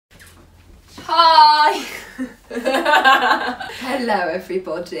Hi! Hello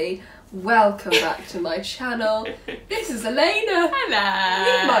everybody, welcome back to my channel. This is Elaina.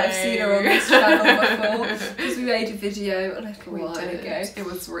 Hello! You might have seen her on this channel before because we made a video a little while ago. It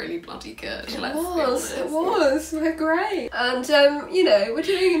was really bloody good. It was, we're great. And you know, we're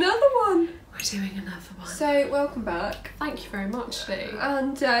doing another one. We're doing another one. So welcome back. Thank you very much, Lee.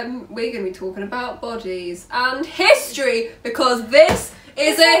 And we're going to be talking about bodies and history because this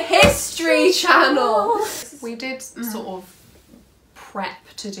is a history channel. We did sort of prep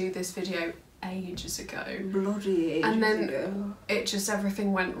to do this video ages ago. Bloody ages and then ago. It just,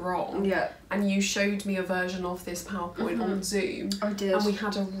 everything went wrong. Yeah. And you showed me a version of this PowerPoint on Zoom. I did. And we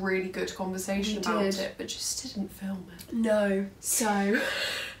had a really good conversation about it, but just didn't film it. No. So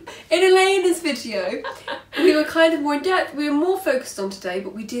in Elena's video, we were kind of more in depth. We were more focused on today,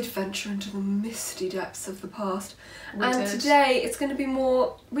 but we did venture into the misty depths of the past. We did. Today it's going to be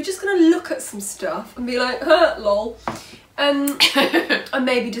more, we're just going to look at some stuff and be like, huh, lol. And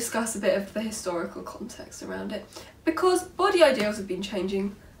maybe discuss a bit of the historical context around it. Because body ideals have been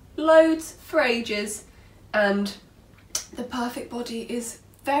changing loads for ages, and the perfect body is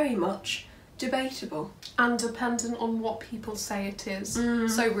very much debatable. And dependent on what people say it is.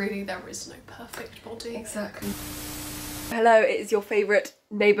 So really there is no perfect body. Exactly. Hello, it is your favourite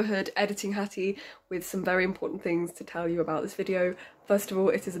neighbourhood editing Hattie with some very important things to tell you about this video. First of all,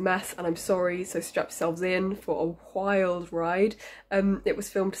 it is a mess and I'm sorry, so strap yourselves in for a wild ride. It was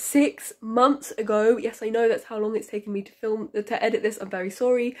filmed 6 months ago. Yes, I know that's how long it's taken me to edit this. I'm very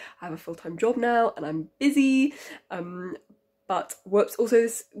sorry. I have a full-time job now and I'm busy. But whoops, also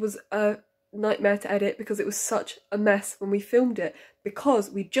this was a nightmare to edit because it was such a mess when we filmed it, because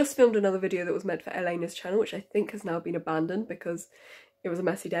we just filmed another video that was meant for Elena's channel, which I think has now been abandoned because it was a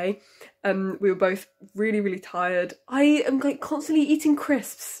messy day. We were both really tired. I am like constantly eating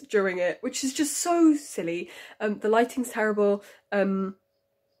crisps during it, which is just so silly. The lighting's terrible,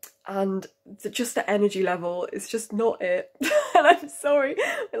 and just the energy level is just not it. And I'm sorry,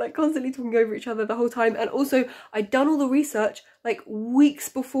 we're like constantly talking over each other the whole time. And also I'd done all the research like weeks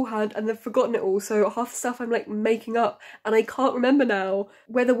beforehand and then forgotten it all, so half the stuff I'm like making up and I can't remember now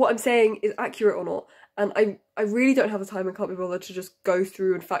whether what I'm saying is accurate or not. And I really don't have the time and can't be bothered to just go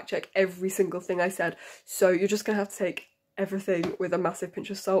through and fact check every single thing I said, so you're just gonna have to take everything with a massive pinch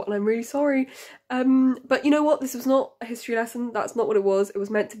of salt, and I'm really sorry. But you know what, this was not a history lesson. That's not what it was. It was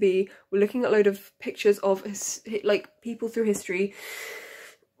meant to be, we're looking at a load of pictures of like people through history,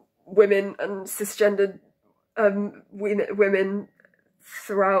 women and cisgendered women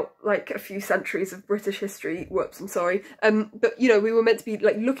throughout like a few centuries of British history. Whoops, I'm sorry. But you know, we were meant to be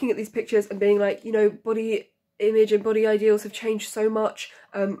like looking at these pictures and being like, you know, body image and body ideals have changed so much.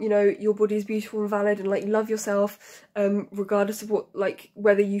 You know, your body is beautiful and valid, and like love yourself regardless of what, like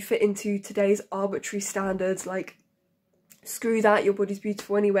whether you fit into today's arbitrary standards. Like screw that, your body's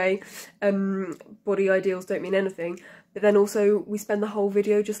beautiful anyway. Body ideals don't mean anything. But then also we spend the whole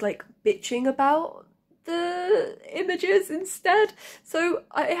video just like bitching about the images instead. So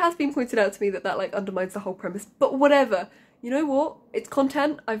it has been pointed out to me that that like undermines the whole premise, but whatever. You know what, it's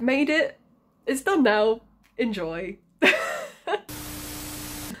content, I've made it, it's done now, enjoy.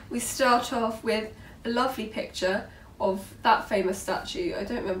 We start off with a lovely picture of that famous statue. I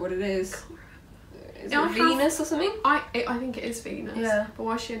don't remember what it is. Is it Venus or something? I think it is Venus. Yeah. But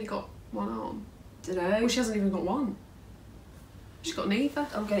why has she only got one arm? Dunno. Well, she hasn't even got one. She's got neither.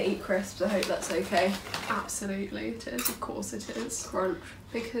 I'm gonna eat crisps, I hope that's okay. Absolutely it is, of course it is. Crunch.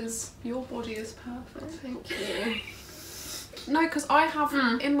 Because your body is perfect. Thank you. No, because I have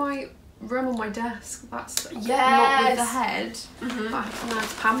in my room on my desk, that's yes. not with the head. I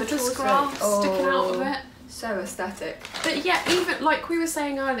have pampas grass sticking out of it. So aesthetic. But yeah, even like we were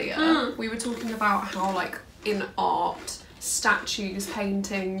saying earlier, we were talking about how like in art, statues,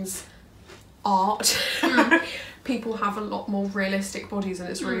 paintings, art, people have a lot more realistic bodies, and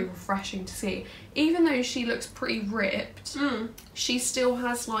it's really refreshing to see. Even though she looks pretty ripped, she still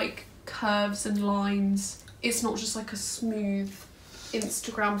has like curves and lines. It's not just like a smooth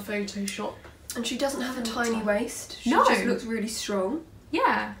Instagram Photoshop. And she doesn't have a tiny waist. She no. just looks really strong.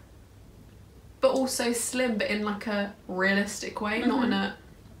 Yeah. But also slim, but in like a realistic way, not in a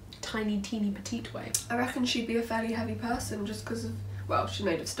tiny, teeny, petite way. I reckon she'd be a fairly heavy person just because of, well, she's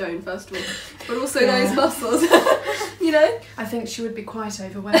made of stone first of all, but also those muscles, you know? I think she would be quite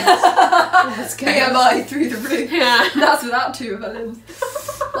overweight. BMI through the roof. Yeah. That's without 2 of her limbs.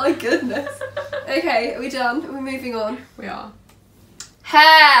 My goodness. Okay, are we done? Are we moving on? We are.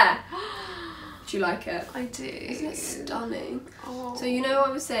 Hair! Do you like it? I do. Isn't it stunning? Oh. So you know what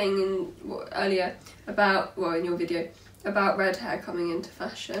I was saying earlier about, well, in your video, about red hair coming into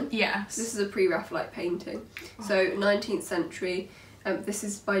fashion. Yes. This is a pre-Raphaelite painting. So 19th century. This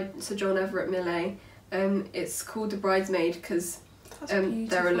is by Sir John Everett Millais. It's called The Bridesmaid because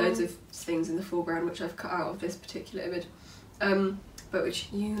there are loads of things in the foreground which I've cut out of this particular image. But which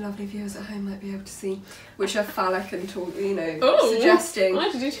you lovely viewers at home might be able to see, which are phallic and you know, suggesting. Why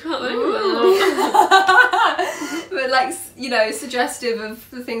did you cut those out? But like, you know, suggestive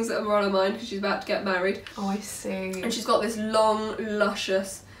of the things that are on her mind because she's about to get married. Oh, I see. And she's got this long,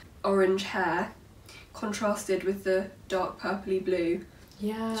 luscious orange hair, contrasted with the dark purpley blue.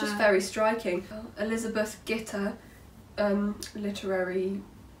 Yeah. It's just very striking. Elizabeth Gitter, literary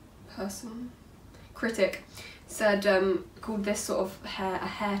person, critic, said called this sort of hair a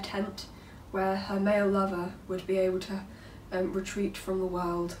hair tent where her male lover would be able to retreat from the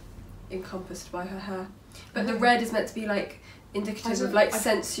world encompassed by her hair. But the red is meant to be like indicative of like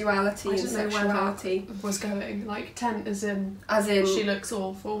sensuality and sexuality. Where that was going, like tent as in she looks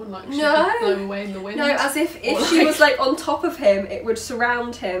awful and like she could blow away in the wind. No, as if she was like on top of him, it would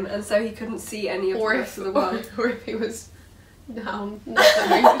surround him and so he couldn't see any of the rest of the world. Or if he was down, not the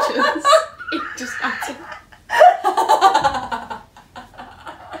mooches, he just had to.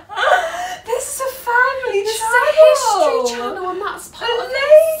 This is a family This channel. is a history channel and that's part of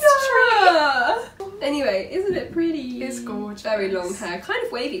history. Anyway, isn't it pretty? It's gorgeous. Very long hair, kind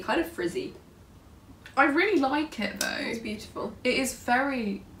of wavy, kind of frizzy. I really like it though. It's beautiful. It is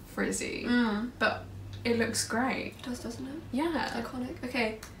very frizzy, but it looks great. It does, doesn't it? Yeah. Iconic.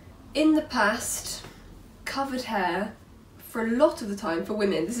 Okay. In the past, covered hair, for a lot of the time, for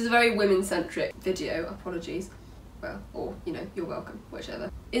women, this is a very women-centric video, apologies. Well, or, you know, you're welcome, whichever.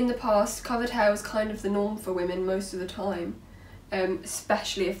 In the past, covered hair was kind of the norm for women most of the time,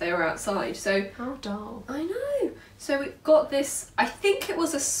 especially if they were outside. So How dull. I know. So we've got this, I think it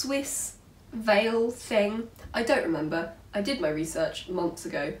was a Swiss veil thing. I don't remember. I did my research months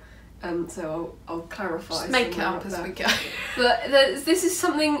ago, so I'll clarify. Just make it up as we go. But this is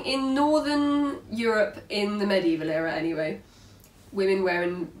something in Northern Europe in the medieval era anyway. Women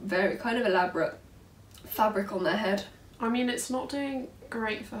wearing very kind of elaborate fabric on their head. I mean, it's not doing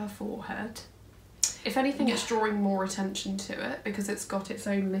great for her forehead. If anything, it's drawing more attention to it because it's got its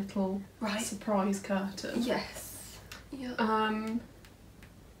own little surprise curtain. Yes. Yeah.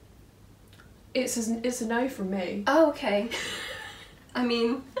 It's a no from me. Oh, okay. I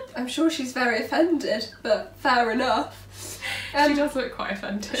mean, I'm sure she's very offended, but fair enough. She does look quite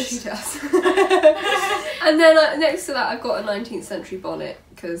offended. She does. And then next to that I've got a 19th century bonnet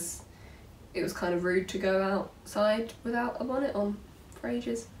because it was kind of rude to go outside without a bonnet on for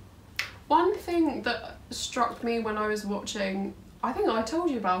ages. One thing that struck me when I was watching, I think I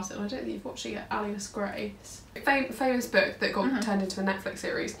told you about it and I don't think you've watched it yet, Alias Grace. Famous book that got turned into a Netflix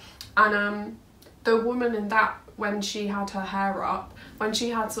series. And the woman in that, when she had her hair up, when she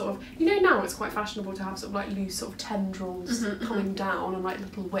had sort of, you know, now it's quite fashionable to have sort of like loose sort of tendrils coming down and like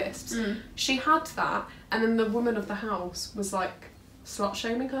little wisps. She had that, and then the woman of the house was like slut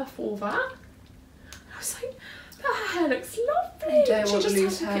shaming her for that. I was like, her hair looks lovely. You don't want just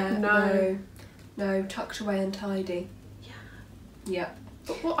loose had to hair. No, tucked away and tidy. Yeah. Yeah.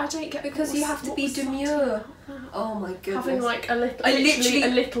 But what I don't get, because you have to be demure. Oh my goodness. Having like a little, literally a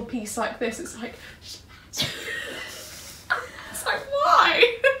little piece like this, it's like, it's like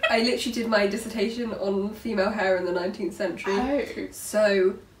why? I literally did my dissertation on female hair in the 19th century. Oh.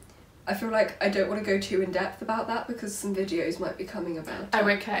 So I feel like I don't want to go too in depth about that because some videos might be coming about it. Oh,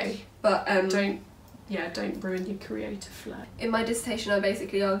 okay. But don't ruin your creative flow. In my dissertation I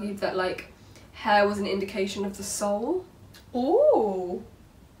basically argued that like hair was an indication of the soul. Ooh.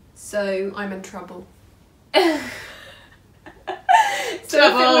 So I'm in trouble. So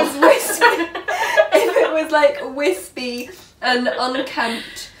if it was like wispy and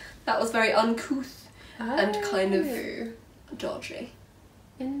unkempt, that was very uncouth and kind of dodgy.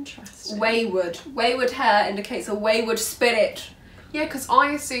 Interesting. Wayward hair indicates a wayward spirit. Yeah, because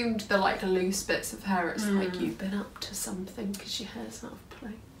I assumed the like loose bits of hair, it's like you've been up to something because your hair's out of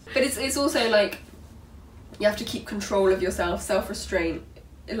place. But it's also like you have to keep control of yourself, self-restraint,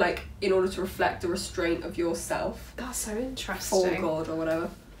 like in order to reflect the restraint of yourself. That's so interesting. For God or whatever.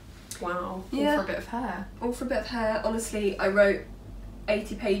 Wow. Yeah. All for a bit of hair. All for a bit of hair. Honestly, I wrote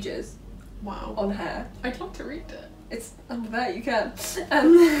 80 pages. Wow. On hair. I'd love to read it. It's under there, you can.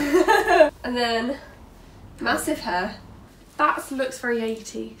 And then massive hair. That looks very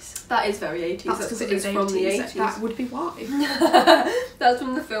 80s. That is very 80s. That's because it is from the 80s. That would be why. That's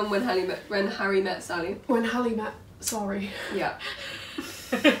from the film When Harry Met Sally. When Harry met... Sorry. Yeah.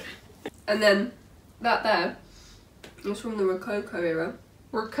 And then that there was from the Rococo era.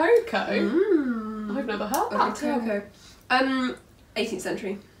 Rococo? Mm. I've never heard that. Rococo. 18th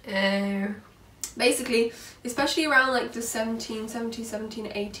century. Basically, especially around like the 1770s,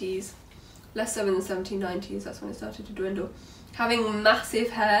 1780s, less so in the 1790s, that's when it started to dwindle. Having massive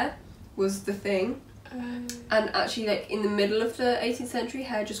hair was the thing. And actually, like in the middle of the 18th century,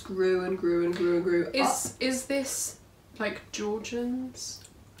 hair just grew and grew and grew and grew up. Is this like Georgians?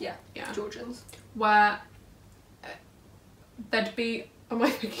 Yeah, Georgians. Where there'd be, am I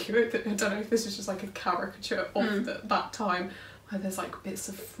thinking of it? I don't know if this is just like a caricature of that time, where there's like bits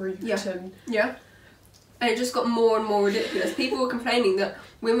of fruit and... Yeah. And it just got more and more ridiculous. People were complaining that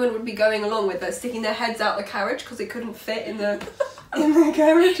women would be going along with it, sticking their heads out the carriage because they couldn't fit in the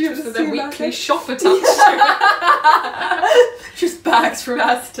carriage. Just for their weekly shop attached. Just bags from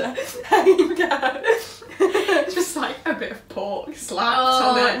Asda hanging out. Just like a bit of pork slapped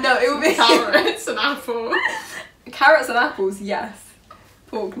on it. No, it would be carrots and apples. Carrots and apples, yes.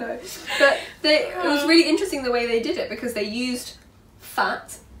 Pork, no. But it was really interesting the way they did it, because they used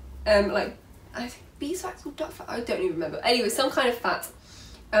fat, like I think beeswax or duck fat, I don't even remember. Anyway, some kind of fat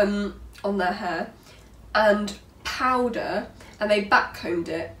on their hair and powder, and they backcombed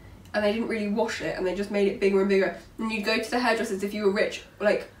it, and they didn't really wash it, and they just made it bigger and bigger. And you'd go to the hairdressers if you were rich,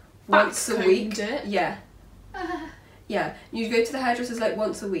 like once a week. It? Yeah. Yeah. You'd go to the hairdressers like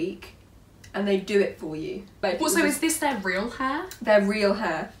once a week, and they'd do it for you. Like, what, so is this their real hair? Their real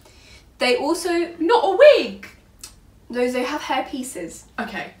hair. They also... Not a wig! No, they have hair pieces.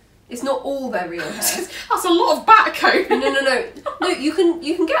 Okay. It's not all their real hair. That's a lot of backcombing. No, you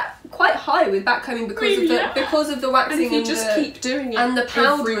can get quite high with backcombing because of the waxing and if you just keep doing it and the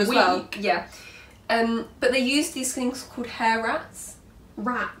powder as well. Week. Yeah. But they use these things called hair rats.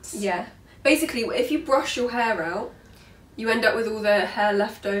 Rats? Yeah. Basically, if you brush your hair out, you end up with all the hair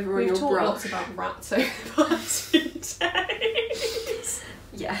left over on your brush. We've talked lots about rats over the past few days.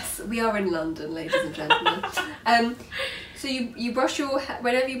 Yes, we are in London, ladies and gentlemen. So you brush your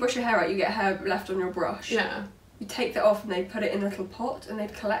whenever you brush your hair out, you get hair left on your brush. Yeah. You take that off and they put it in a little pot and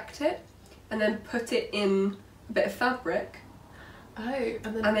they'd collect it and then put it in a bit of fabric. Oh,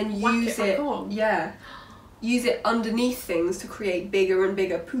 and then whack use it back on. Yeah. Use it underneath things to create bigger and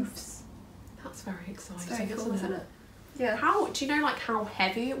bigger poofs. That's very exciting. It's very cool, isn't it? Yeah. How do you know like how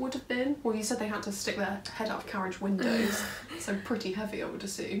heavy it would have been? Well, you said they had to stick their head out of carriage windows, so pretty heavy, I would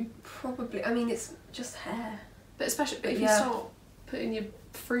assume. Probably. I mean, it's just hair. But especially if you start putting your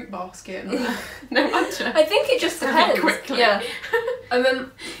fruit basket in there, no wonder. I think it just depends. Quickly. Yeah. And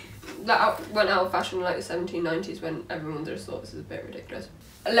then that went out of fashion in like the 1790s when everyone just thought this is a bit ridiculous.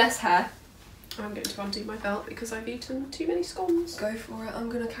 Less hair. I'm going to undo my belt because I've eaten too many scones. Go for it. I'm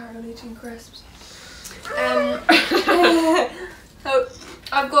going to carry on eating crisps. So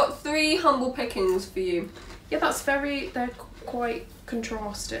I've got 3 humble pickings for you. Yeah, they're quite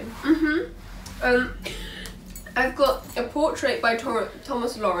contrasting. I've got a portrait by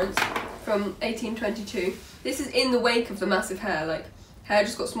Thomas Lawrence from 1822. This is in the wake of the massive hair, like hair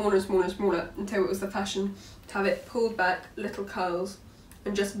just got smaller and smaller and smaller until it was the fashion to have it pulled back, little curls,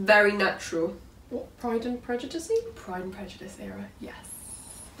 and just very natural. What, Pride and Prejudice-y? Pride and Prejudice era, yes.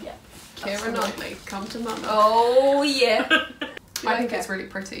 Yeah. Keira Knightley, come to mama. Oh yeah. I think it's really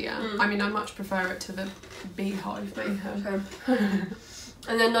pretty, yeah. I mean, I much prefer it to the beehive mayhem.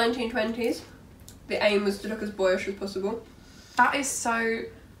 And then 1920s. The aim was to look as boyish as possible. That is so,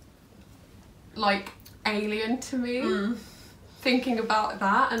 like, alien to me. Thinking about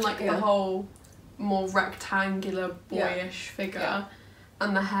that and, like, the whole more rectangular, boyish figure.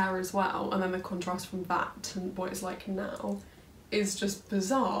 And the hair as well. And then the contrast from that to what it's like now is just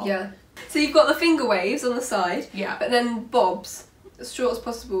bizarre. Yeah. So you've got the finger waves on the side. Yeah. But then bobs. As short as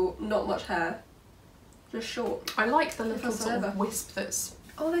possible, not much hair. Just short. I like the little sort of wisp that's...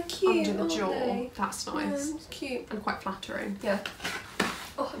 Oh, they're cute, under the jaw. They? That's nice. Yeah, it's cute. And quite flattering. Yeah.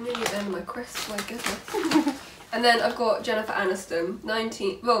 Oh, I'm nearly at the end of my crisps, my goodness. And then I've got Jennifer Aniston, early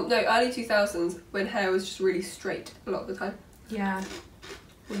 2000s, when hair was just really straight a lot of the time. Yeah.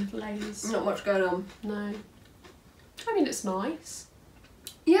 With lace. Not much going on. No. I mean, it's nice.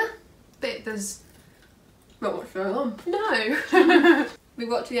 Yeah. But there's... Not much going on. No. We've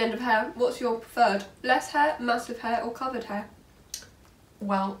got to the end of hair. What's your preferred? Less hair, massive hair, or covered hair?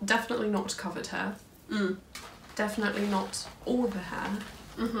 Well, definitely not covered hair. Definitely not all the hair.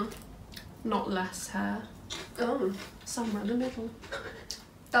 Not less hair. Oh. Somewhere in the middle.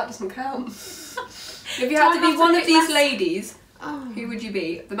 That doesn't count. If you had to be one of these ladies, who would you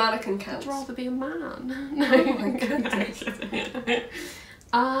be? The mannequin counts. I'd rather be a man. No. Oh my goodness.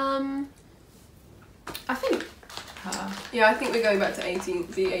 I think her. Yeah, I think we're going back to the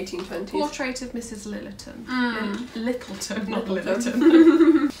 1820s. Portrait of Mrs. Littleton. Littleton, not Littleton.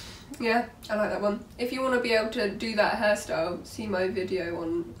 Littleton. Yeah, I like that one. If you want to be able to do that hairstyle, see my video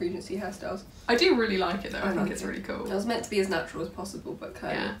on Regency hairstyles. I do really like it though. I think like it's it. really cool. It was meant to be as natural as possible, but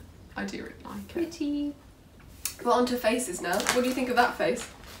curly. Yeah, I do really like it. Pretty. Well, onto faces now. What do you think of that face?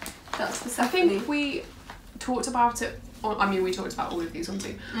 That's the I Stephanie. think we talked about it on, I mean we talked about all of these on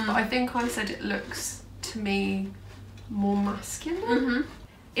too, but I think I said it looks to me more masculine.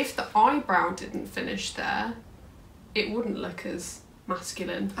 If the eyebrow didn't finish there, it wouldn't look as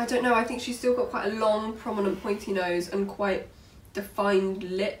masculine. I don't know, I think she's still got quite a long, prominent, pointy nose and quite defined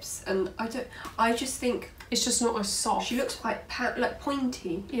lips, and I just think it's just not as soft. she looks quite like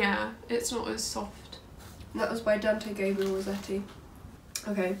pointy. Yeah, it's not as soft. And that was by Dante Gabriel Rossetti.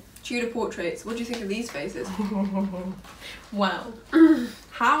 Okay, Tudor portraits. What do you think of these faces? Well,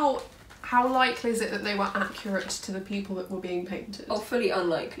 how likely is it that they were accurate to the people that were being painted? Oh, fully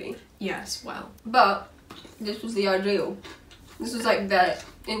unlikely. Yes, well. But this was the ideal. This was like their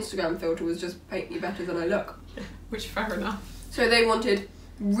Instagram filter was just paint me better than I look. Which, fair enough. So they wanted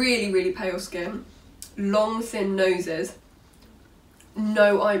really, really pale skin, long, thin noses,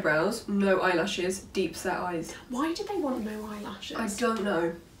 no eyebrows, no eyelashes, deep set eyes. Why did they want no eyelashes? I don't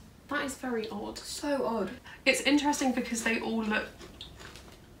know. That is very odd. So odd. It's interesting because they all look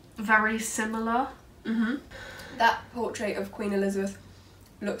very similar. That portrait of Queen Elizabeth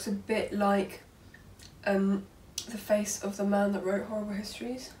looks a bit like the face of the man that wrote Horrible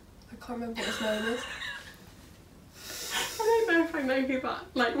Histories. I can't remember what his name is. I don't know if I know who that,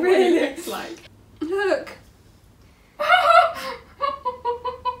 like, Really? what it looks like. Look.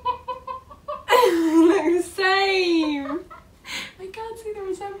 Look the same. I can't see the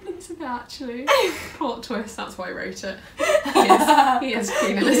resemblance of it actually. Plot twist, that's why I wrote it. He is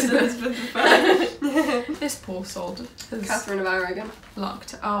Queen Elizabeth I. This poor sod has Catherine of Aragon.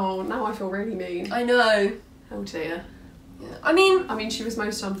 lucked. Oh, now I feel really mean. I know. Oh dear. Yeah. I mean, she was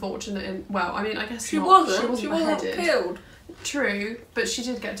most unfortunate in, well, I mean, I guess she not. wasn't. She wasn't beheaded. killed. True, but she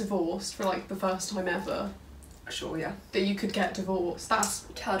did get divorced for like the first time ever Sure, yeah. that you could get divorced. That's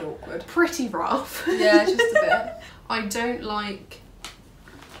Tad awkward. pretty rough. Yeah, just a bit. I don't like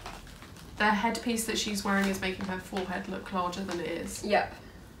the headpiece that she's wearing is making her forehead look larger than it is, Yep.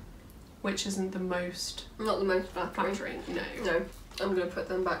 which isn't the most Not the most flattering. flattering, no. No. I'm going to put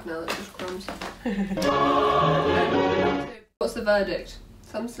them back now, that's just crumbs. What's the verdict?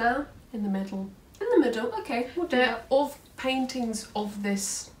 Thumbs down? In the middle. In the middle, okay, we'll do They're that. of paintings of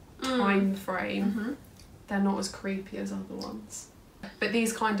this time frame, they're not as creepy as other ones. But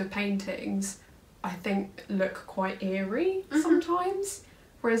these kind of paintings, I think, look quite eerie sometimes,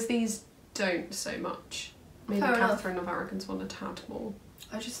 whereas these don't so much. Maybe Fair enough. Catherine of Aragon's one a tad more.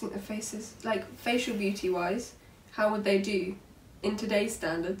 I just think the faces, like facial beauty wise, how would they do in today's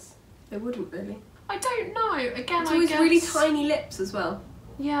standards? They wouldn't really. I don't know. Again, It's I always guess really tiny lips as well.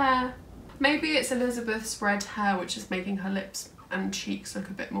 Yeah. Maybe it's Elizabeth's red hair which is making her lips and cheeks look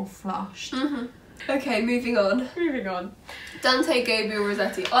a bit more flushed. Okay, moving on. Moving on. Dante Gabriel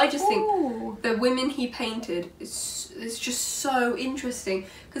Rossetti. I just think Ooh. the women he painted is just so interesting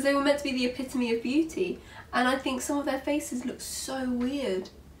because they were meant to be the epitome of beauty, and I think some of their faces look so weird,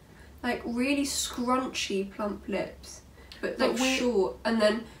 like really scrunchy plump lips, but like short, and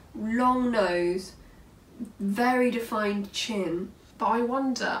then long nose, very defined chin. But I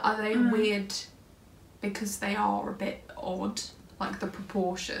wonder, are they weird because they are a bit odd, like the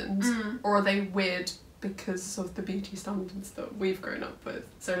proportions, or are they weird because of the beauty standards that we've grown up with?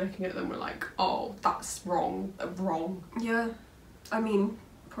 So looking at them, we're like, oh, that's wrong, wrong. Yeah, I mean,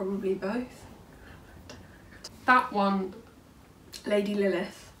 probably both. That one, Lady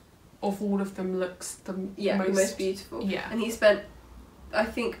Lilith. of all of them, looks the most beautiful. Yeah. And he spent, I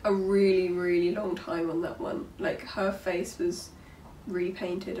think, a really, really long time on that one. Like, her face was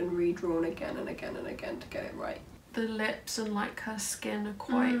repainted and redrawn again and again and again to get it right. The lips and like her skin are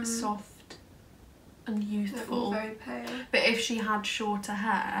quite soft and youthful. Very pale. But if she had shorter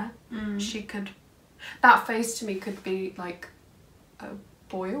hair, she could... That face to me could be like a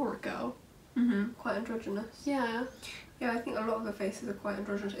boy or a girl. Quite androgynous. Yeah. Yeah, I think a lot of the faces are quite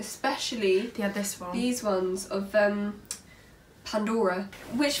androgynous, especially Yeah, this one. these ones of Pandora.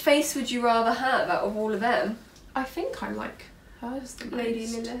 Which face would you rather have out of all of them? I think I like hers the most. Lady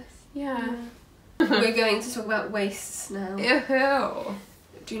Lilith. Yeah. We're going to talk about waists now. Ew.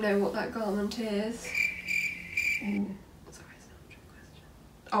 Do you know what that garment is? Sorry, it's not a trick question.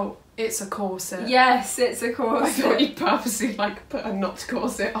 Oh, it's a corset. Yes, it's a I corset. thought you'd purposely like put a not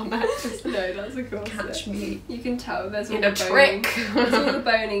corset on there. Just No, that's a corset. catch me You can tell there's all in the a boning. trick. There's all the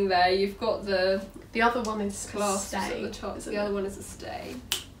boning there. You've got the The other one is clasps stay, at the top. isn't The it? other one is a stay.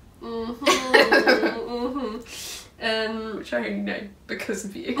 Which I only know because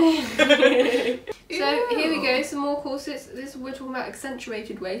of you. So here we go, some more corsets. We're talking about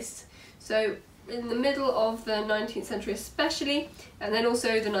accentuated waists. So in the middle of the 19th century especially, and then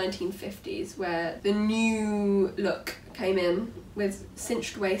also the 1950s, where the new look came in with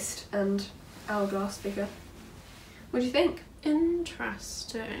cinched waist and hourglass figure. What do you think?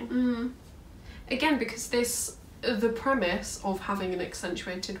 Interesting. Again, because the premise of having an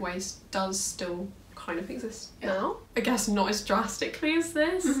accentuated waist does still kind of exist now. I guess not as drastically as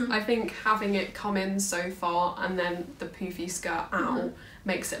this. I think having it come in so far and then the poofy skirt out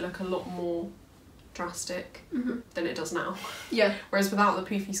makes it look a lot more drastic than it does now. Yeah. Whereas without the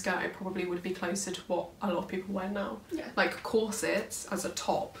poofy skirt, it probably would be closer to what a lot of people wear now. Yeah. Like corsets as a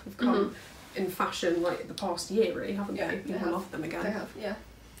top have come in fashion like the past year, really, haven't they? People love them again. They have, yeah.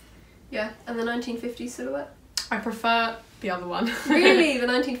 Yeah, and the 1950s silhouette? I prefer the other one. Really? The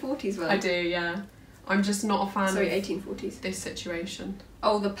 1940s one? I do, yeah. I'm just not a fan Sorry, of 1840s. this situation.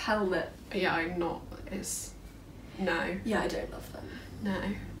 Oh, the pelmet. Yeah, I'm not. It's... No. Yeah, I don't love them. No.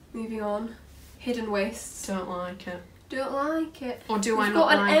 Moving on. Hidden waists. Don't like it. Don't like it. Or do We've I not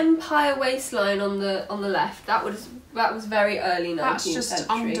got an like... empire waistline on the left. That was very early 19th That's just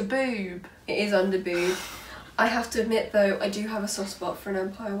century. under boob. It is under boob. I have to admit though, I do have a soft spot for an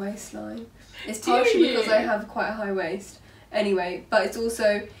empire waistline. It's partially because I have quite a high waist. Anyway, but it's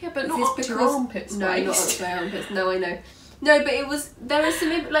also... Yeah, but not up to your armpits. No, not up to my armpits. No, I know. No, but it was... There was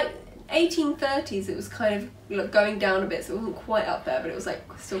some... Like, 1830s, it was kind of like, going down a bit, so it wasn't quite up there, but it was like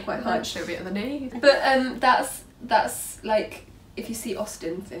still quite high. Eventually a bit at the knee. But that's like, if you see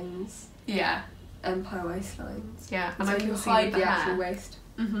Austin things... Yeah. Empire waistlines. Yeah, and so I can you see hide the hair. actual waist.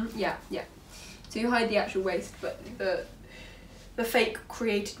 Yeah, yeah. So you hide the actual waist, but the fake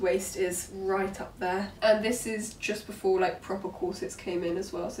created waist is right up there. And this is just before like proper corsets came in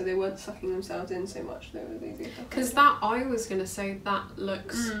as well, so they weren't sucking themselves in so much. They were easy. Because that, I was going to say, that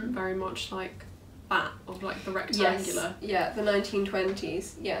looks very much like that, of like the rectangular. Yes. Yeah, the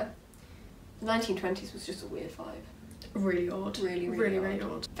 1920s, yeah. The 1920s was just a weird vibe. Really odd. Really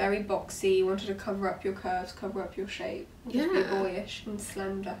odd. Very boxy, you wanted to cover up your curves, cover up your shape. Just be boyish and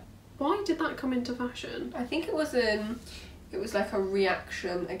slender. Why did that come into fashion? I think it was like a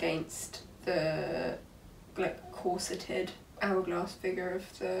reaction against the like corseted hourglass figure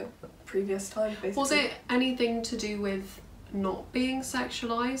of the previous time, basically. Was it anything to do with not being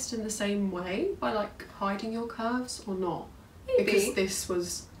sexualized in the same way by like hiding your curves or not? Maybe. Because this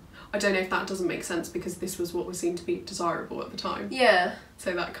was, I don't know if that doesn't make sense, because this was what was seen to be desirable at the time. Yeah.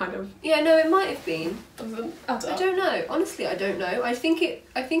 So that kind of... Yeah, no, it might have been. Doesn't add up. I don't know. Honestly, I don't know. I think it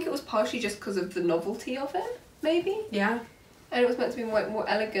was partially just because of the novelty of it, maybe. Yeah. And it was meant to be more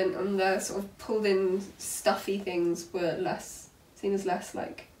elegant, and the sort of pulled in stuffy things were seen as less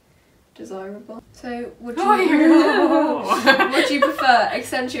like desirable. So would you prefer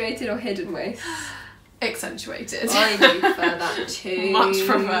accentuated or hidden waist? Accentuated. I do prefer that too. Much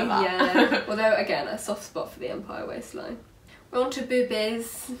prefer that. Yeah. Although again, a soft spot for the empire waistline. We're on to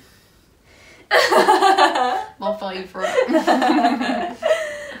boobies. My favourite.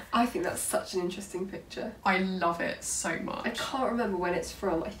 I think that's such an interesting picture. I love it so much. I can't remember when it's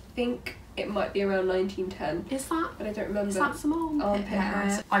from. I think it might be around 1910. Is that? But I don't remember. Is that some armpit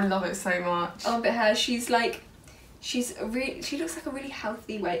hair? I love it so much. Armpit hair. She looks like a really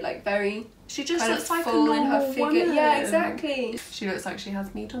healthy weight, like very. She just kind looks of like a full normal in her figure. woman. Yeah, exactly. She looks like she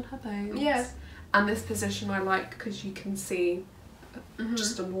has meat on her bones. Yeah. And this position I like because you can see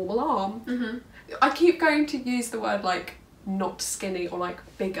just a normal arm. I keep going to use the word like not skinny or like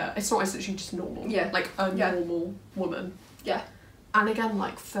bigger. It's not as that she's just normal. Yeah. Like a normal woman. Yeah. And again,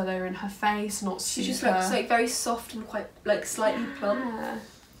 like fuller in her face, not super. She just looks like very soft and quite like slightly plump.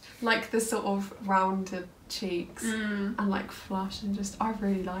 Like the sort of rounded cheeks and like flush, and just I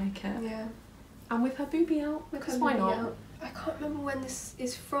really like it. Yeah. And with her boobie out, because why not? Out. I can't remember when this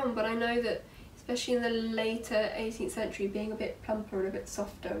is from, but I know that especially in the later 18th century, being a bit plumper and a bit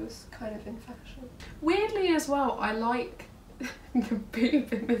softer was kind of in fashion. Weirdly as well, I like the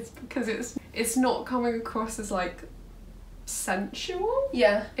boob in this because it's not coming across as like sensual.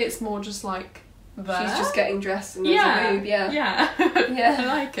 Yeah. It's more just like there. She's just getting dressed and there's a boob, yeah. Yeah. I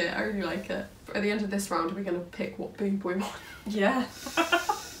like it, I really like it. At the end of this round, we're going to pick what boob we want. Yeah.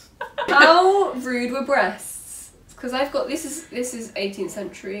 How rude were breasts? Because I've got, this is 18th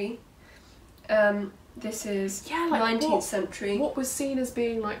century. This is 19th century. What was seen as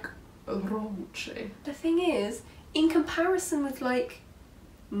being like raunchy? The thing is, in comparison with like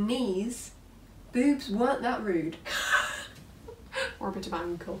knees, boobs weren't that rude. Or a bit of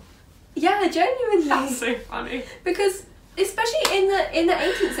ankle. Yeah, genuinely. That's so funny. Because Especially in the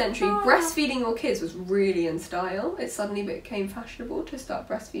 18th century, breastfeeding your kids was really in style. It suddenly became fashionable to start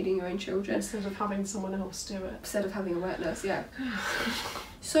breastfeeding your own children. Instead of having someone else do it. Instead of having a wet nurse, yeah.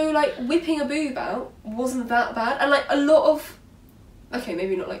 So, like, whipping a boob out wasn't that bad. And, like, a lot of... Okay,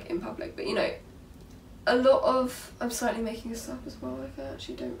 maybe not, like, in public, but, you know, a lot of... I'm slightly making this up as well, like, I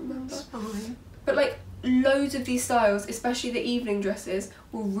actually don't remember. It's fine. But, like, loads of these styles, especially the evening dresses,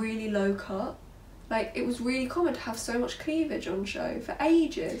 were really low cut. Like, it was really common to have so much cleavage on show for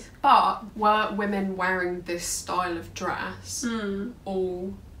ages. But were women wearing this style of dress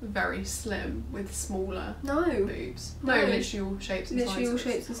all very slim with smaller boobs? No, literally all shapes and sizes. Literally all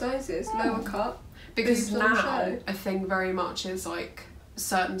shapes and sizes. Lower cut. Because boobs on now show. a thing very much is like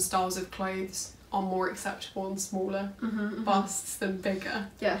certain styles of clothes are more acceptable on smaller busts than bigger.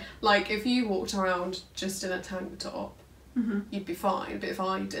 Yeah. Like if you walked around just in a tank top, you'd be fine. But if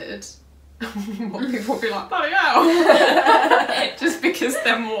I did, what people would be like, bloody hell, just because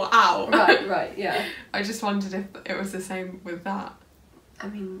they're more out. Right, yeah. I just wondered if it was the same with that. I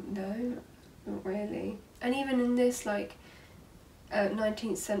mean, no, not really. And even in this, like,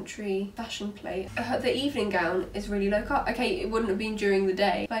 19th century fashion plate, the evening gown is really low cut. Okay, it wouldn't have been during the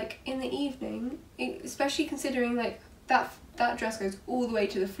day. Like, in the evening, especially considering, like, that dress goes all the way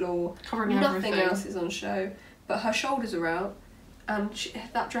to the floor. Covering everything. everything. Else is on show. But her shoulders are out. And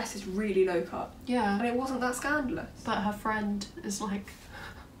that dress is really low cut. Yeah. And it wasn't that scandalous. But her friend is like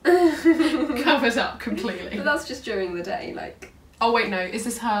covered up completely. But that's just during the day, like. Oh wait, no, is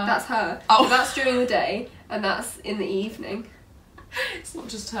this her? That's her. Oh. So that's during the day, and that's in the evening. It's not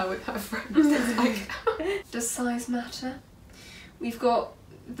just her with her friends. It's like... Does size matter? We've got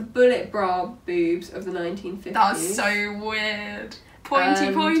the bullet bra boobs of the 1950s. That's so weird.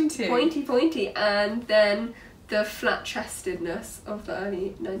 Pointy. And then the flat-chestedness of the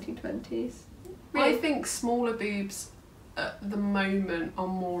early 1920s. Really? I think smaller boobs at the moment are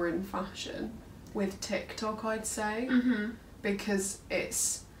more in fashion with TikTok, I'd say, because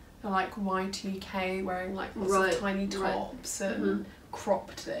it's like Y2K wearing like lots of tiny tops and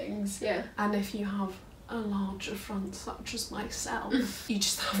cropped things. Yeah. And if you have a larger front such as myself, you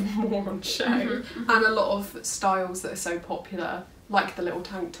just have more on show. And a lot of styles that are so popular, like the little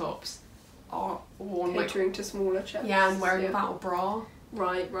tank tops, are worn catering to smaller chests. Yeah, and wearing without a bra.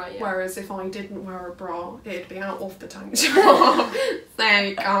 Right, yeah. Whereas if I didn't wear a bra, it'd be out of the tank top. Then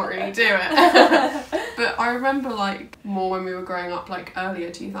you can't really do it. But I remember like more when we were growing up, like earlier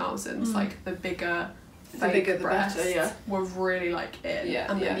 2000s, like the bigger fake breasts the better, yeah. were really like in.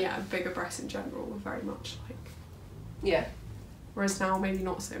 Yeah, and then bigger breasts in general were very much like. Yeah. Whereas now maybe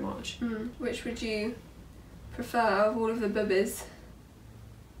not so much. Which would you prefer out of all of the boobies?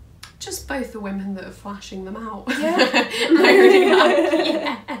 Just both the women that are flashing them out. Yeah. I really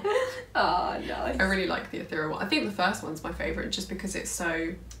like. Oh, nice. I really like the ethereal one. I think the first one's my favourite just because it's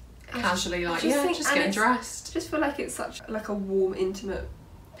so casually like, just getting dressed. I just feel like it's such like a warm, intimate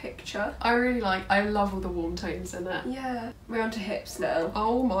picture. I love all the warm tones in it. Yeah. We're onto hips now.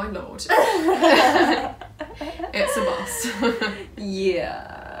 Oh my lord. It's a must.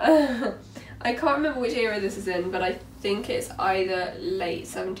 Yeah. I can't remember which era this is in, but I think it's either late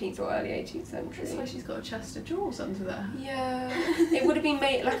 17th or early 18th century. That's why she's got a chest of drawers under there. Yeah. It would have been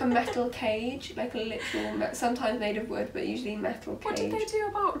made like a metal cage, like a literal, sometimes made of wood, but usually metal cage. What did they do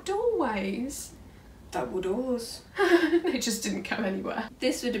about doorways? Double doors. They just didn't go anywhere.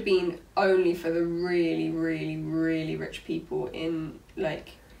 This would have been only for the really, really, really rich people in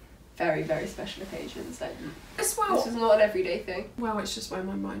like very, very special occasions. Like, as well, this is not an everyday thing. Well, it's just where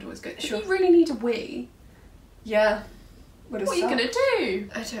my mind always goes. Sure. If you really need a wee, yeah. What are you gonna do?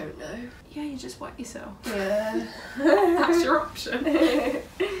 I don't know. Yeah, you just wet yourself. Yeah. That's your option.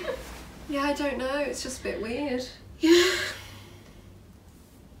 Yeah, I don't know. It's just a bit weird. Yeah.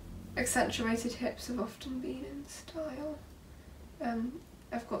 Accentuated hips have often been in style.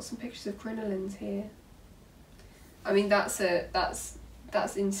 I've got some pictures of crinolines here. I mean, that's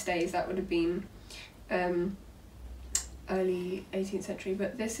in stays. That would have been early 18th century,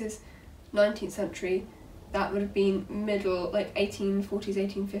 but this is 19th century. That would have been middle, like 1840s,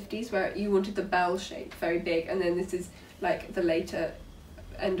 1850s, where you wanted the bell shape, very big, and then this is like the later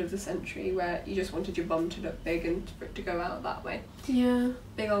end of the century where you just wanted your bum to look big and for it to go out that way. Yeah.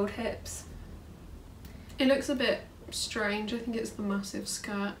 Big old hips. It looks a bit strange. I think it's the massive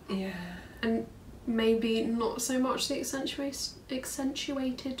skirt. Yeah. And maybe not so much the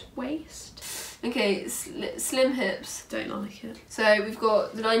accentuated waist. Okay, slim hips. Don't like it. So we've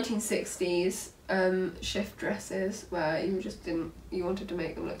got the 1960s shift dresses where you wanted to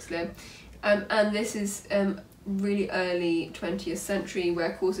make them look slim. And this is really early 20th century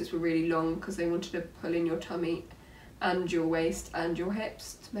where corsets were really long because they wanted to pull in your tummy and your waist and your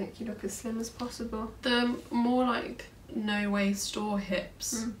hips to make you look as slim as possible. The more like no waist or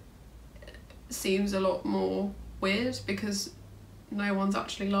hips seems a lot more weird because no one's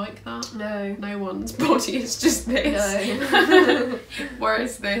actually like that. No one's body is just this. No.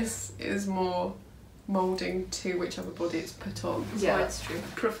 Whereas this is more moulding to whichever body it's put on. So Yeah, that's true.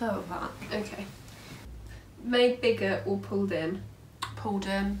 I prefer that. Okay. Made bigger or pulled in? Pulled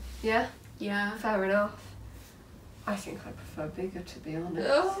in. Yeah? Yeah. Fair enough. I think I prefer bigger, to be honest.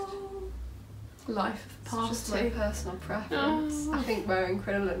 Oh. Life of the It's just my party. personal preference. Oh. I think wearing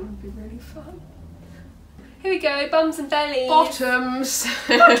crinoline would be really fun. Here we go, bums and bellies. Bottoms.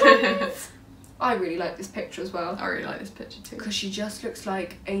 I really like this picture as well. I really like this picture too. Because she just looks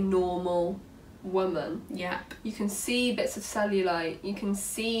like a normal woman. Yep. You can see bits of cellulite, you can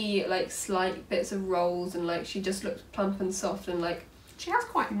see like slight bits of rolls, and like she just looks plump and soft, and like She has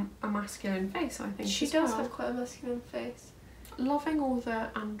quite a masculine face, I think. she as does well. have quite a masculine face. Loving all the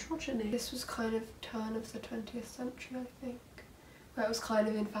androgyny. This was kind of turn of the 20th century, I think, where it was kind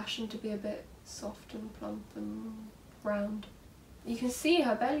of in fashion to be a bit soft and plump and round. You can see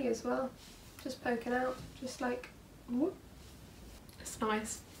her belly as well, just poking out, just like whoop. It's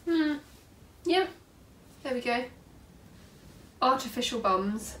nice. Yeah, there we go. Artificial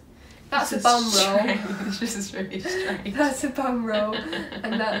bums. That's This a bum is roll. strange. This is really strange. That's a bum roll,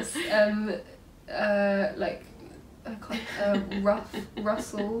 and that's like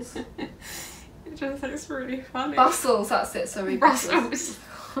Russells. It just looks really funny. Bustles. That's it. Sorry, bustles. Brussels.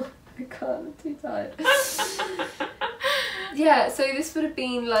 I can't. I'm too tired. Yeah. So this would have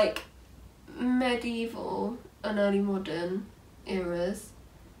been like medieval and early modern eras,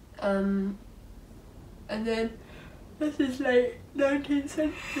 and then this is late 19th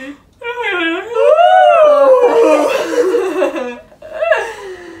century.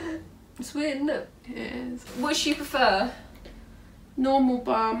 It's weird, isn't it? It is. Which do you prefer? Normal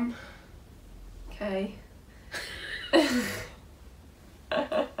bum. Okay. I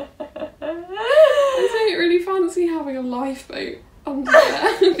don't really fancy having a lifeboat under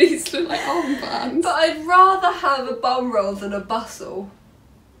there. These look like armbands. But I'd rather have a bum roll than a bustle.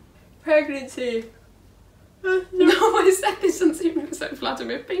 Pregnancy. No, I said this doesn't even look like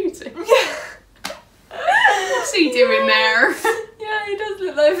Vladimir Putin. What's he doing there? Yeah, he does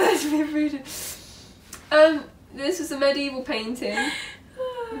look like Vladimir Putin. This was a medieval painting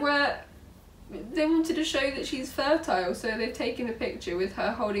where they wanted to show that she's fertile, so they've taken a picture with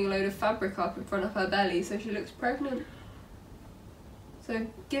her holding a load of fabric up in front of her belly so she looks pregnant. So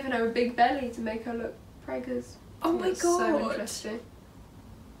giving her a big belly to make her look preggers. Oh my That's so god. interesting.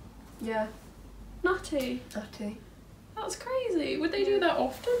 Yeah, Nutty. nutty. That's crazy. Would they do that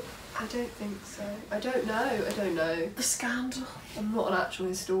often? I don't think so. I don't know. The scandal. I'm not an actual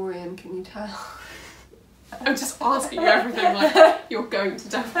historian, can you tell? I'm just asking you everything like you're going to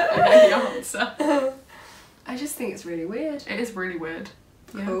definitely know the answer. I just think it's really weird. It is really weird.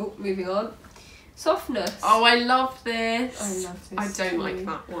 Yeah. Cool, moving on. Softness. Oh, I love this. I love this I don't too. like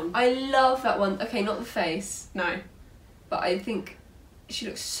that one. I love that one. Okay, not the face, No. but I think she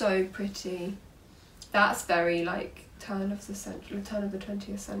looks so pretty. That's very like turn of the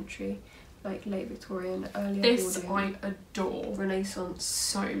 20th century, like late Victorian, early This Edwardian. I adore Renaissance.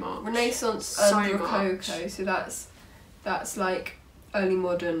 so much. Renaissance So and much. Rococo. So that's like early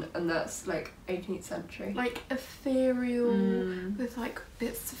modern, and that's like 18th century. Like ethereal with like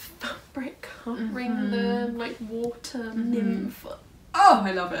bits of fabric covering them, like water, nymph. Oh,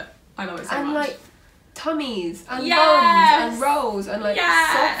 I love it. I love it so and much. like tummies and Yes! bums and rolls and like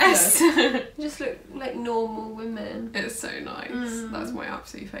Yes! softness. Just look like normal women. It's so nice. That's my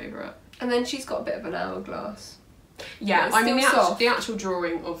absolute favourite. And then she's got a bit of an hourglass. Yeah, But I mean it's still the actual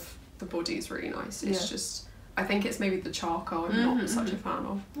drawing of the body is really nice. It's Yeah. just, I think it's maybe the charcoal I'm not such a fan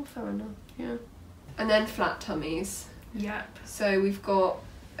of. Well, fair enough. Yeah. And then flat tummies. Yep. So we've got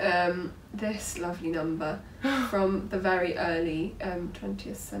this lovely number from the very early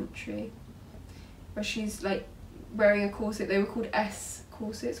 20th century, where she's like wearing a corset. They were called S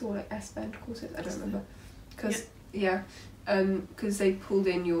corsets or like S bend corsets. I don't remember. Because because they pulled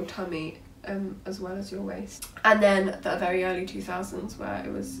in your tummy as well as your waist. And then the very early 2000s where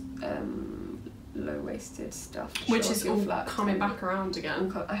it was low-waisted stuff, to Which show is off your all flat coming tummy. back around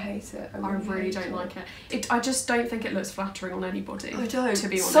again. I hate it. I really hate don't like it. I just don't think it looks flattering on anybody. I don't. To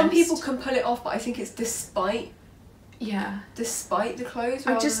be honest. Some people can pull it off, but I think it's despite the clothes.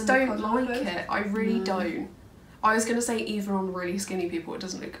 I rather just than the don't colour of like clothes. it. I really don't. I was gonna say even on really skinny people it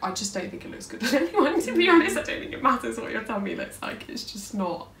doesn't look. I just don't think it looks good on anyone. To be honest, I don't think it matters what your tummy looks like. It's just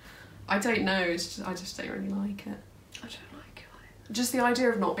not. I don't know. It's just I just don't really like it. I don't like it. just the idea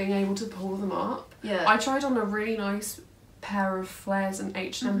of not being able to pull them up. Yeah. I tried on a really nice pair of flares and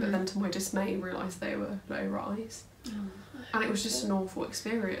H&M, but then to my dismay realised they were low rise. And it was just an awful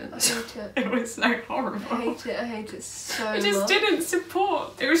experience. I hate it. It was so horrible. I hate it so much. It just didn't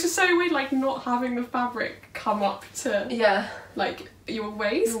support. It was just so weird, like not having the fabric come up to like your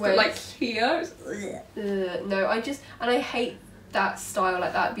waist, but like here. No, I hate that style,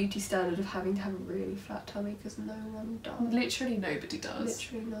 like that beauty standard of having to have a really flat tummy, because no one does. Literally nobody does.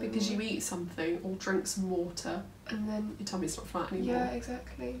 Literally no because one. you eat something or drink some water And then your tummy's not flat anymore. yeah,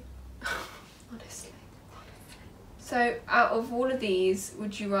 exactly. Honestly. So out of all of these,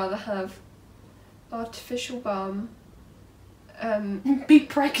 would you rather have artificial bum, be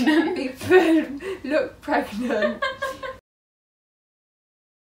pregnant, look pregnant,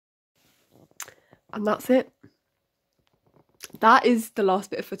 and that's it. That is the last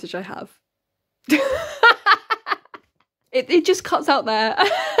bit of footage I have. It just cuts out there.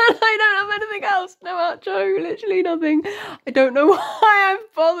 I don't have anything else. No outro, literally nothing. I don't know why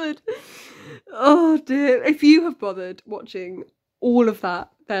I've bothered. Oh dear. If you have bothered watching all of that,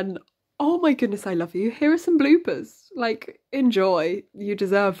 then oh my goodness, I love you. Here are some bloopers. Like, enjoy. You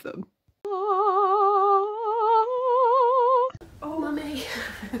deserve them. oh mummy.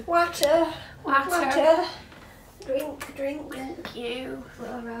 Water. Water. Drink. Thank you.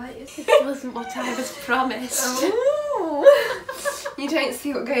 Alright. This wasn't what I was promised. Oh. You don't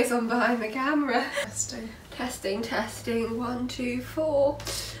see what goes on behind the camera. Testing. 1, 2, 4.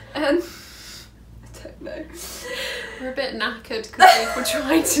 I don't know. We're a bit knackered because we were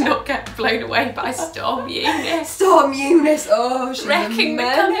trying to not get blown away by Storm Eunice. Storm Eunice, oh, she's wrecking the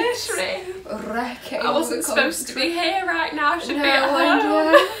country. Wrecking. I wasn't supposed to be here right now. I should be at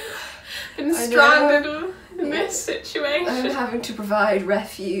home. home. Been stranded in this situation. I'm having to provide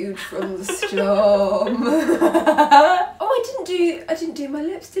refuge from the storm. Oh, I didn't do my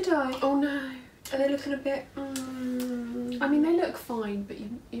lips, did I? Oh no. Are they looking a bit? I mean, they look fine, but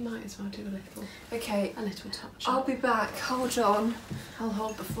you might as well do a little. Okay. A little touch. I'll be back. Hold on. I'll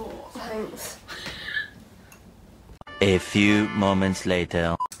hold the fort. Thanks. A few moments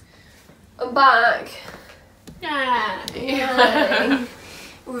later. I'm back. Yay.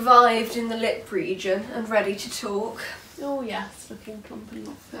 Revived in the lip region and ready to talk. Oh yes, looking plump and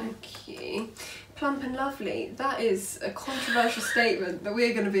lovely. Thank you. Plump and lovely. That is a controversial statement that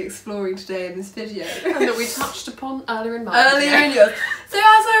we're going to be exploring today in this video. And that we touched upon earlier in my Earlier in yours. So as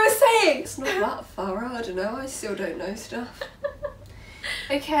I was saying, it's not that far, I don't know, I still don't know stuff.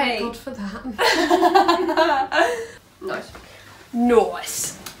 Okay. Thank God for that. Nice.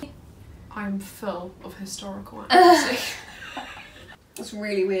 Nice. I'm full of historical accuracy. It's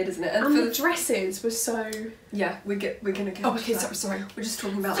really weird, isn't it? And for the dresses were so... Yeah, we're gonna get Oh, to okay, that. sorry. We're just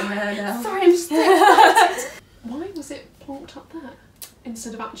talking about the hair now. Sorry, I'm just... Why was it plonked up there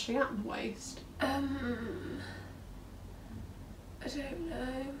instead of actually at the waist? I don't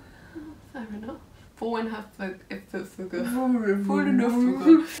know. Fair enough. Falling her figure. Full enough.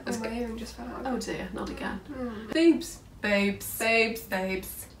 Oh, my earring just fell out. Oh dear, not again. Babes. Babes.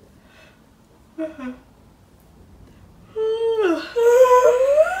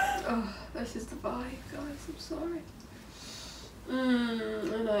 Oh, this is the vibe, guys. I'm sorry. I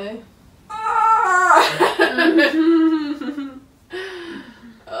know.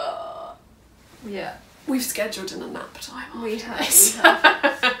 Yeah. We've scheduled in a nap time. We have.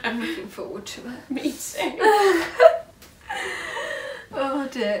 I'm looking forward to it. Me too. Oh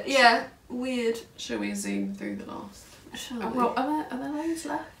dear. Yeah. Weird. Shall we zoom through the last? Shall we? Well, are there loads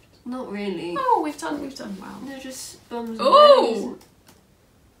left? Not really. Oh, we've done well. They're just bums and Oh! bellies.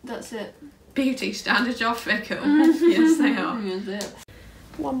 That's it. Beauty standards are fickle. Yes, they are. That's it.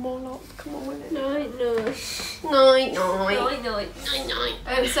 One more lot. Come on with it. Night.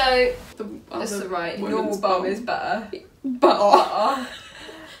 So that's other right. woman's Normal bum bum. is better. Better.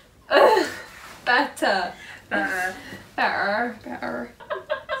 Better. Better. Better.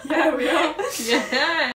 Yeah, we are. Yeah.